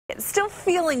It's still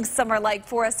feeling summer-like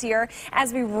for us here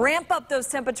as we ramp up those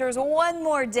temperatures one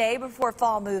more day before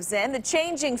fall moves in. The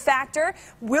changing factor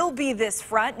will be this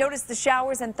front. Notice the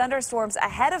showers and thunderstorms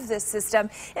ahead of this system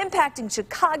impacting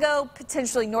Chicago,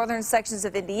 potentially northern sections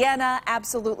of Indiana,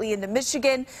 absolutely into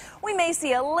Michigan. We may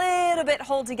see a little bit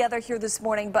hold together here this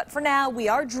morning, but for now we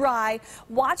are dry.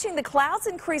 Watching the clouds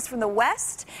increase from the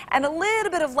west and a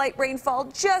little bit of light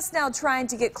rainfall just now trying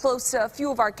to get close to a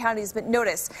few of our counties. But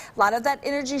notice a lot of that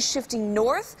energy shifting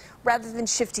north rather than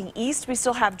shifting east. We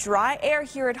still have dry air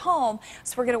here at home,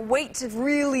 so we're going to wait to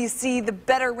really see the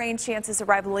better rain chances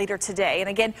arrive later today. And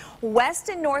again, west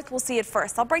and north we'll see it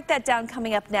first. I'll break that down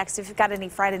coming up next if you've got any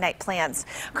Friday night plans.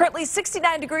 Currently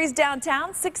 69 degrees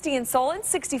downtown, 60 in Solon,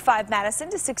 65 Madison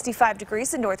to 65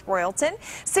 degrees in North Royalton,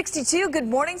 62. Good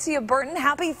morning to you, Burton.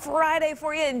 Happy Friday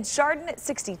for you in Chardon at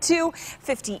 62,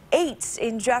 58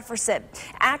 in Jefferson,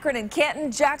 Akron and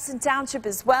Canton, Jackson Township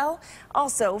as well.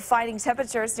 Also finding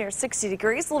temperatures near 60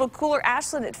 degrees. A little cooler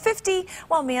Ashland at 50,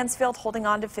 while Mansfield holding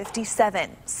on to 57.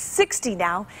 60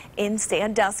 now in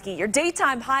Sandusky. Your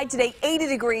daytime high today, 80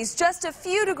 degrees, just a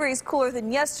few degrees cooler than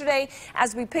yesterday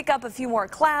as we pick up a few more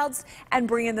clouds and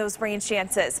bring in those rain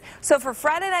chances. So for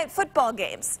Friday night football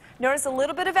games, notice a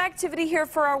little bit of activity here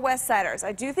for our West Siders.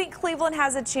 I do think Cleveland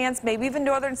has a chance, maybe even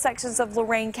northern sections of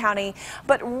Lorain County,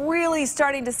 but really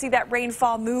starting to see that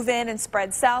rainfall move in and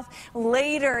spread south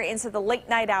later into the late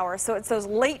night hours. So it's those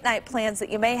late night plans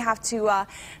that you may have to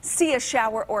see a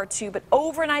shower or two. But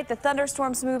overnight, the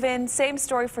thunderstorms move in. Same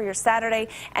story for your Saturday,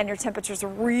 and your temperatures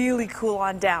really cool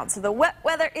on down. So the wet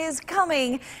weather is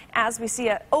coming as we see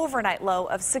an overnight low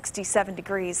of 67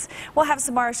 degrees. We'll have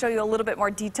Samara show you a little bit more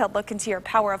detailed look into your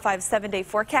Power of 5 7-day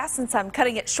forecast. Since I'm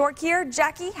cutting it short here,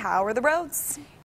 Jackie, how are the roads?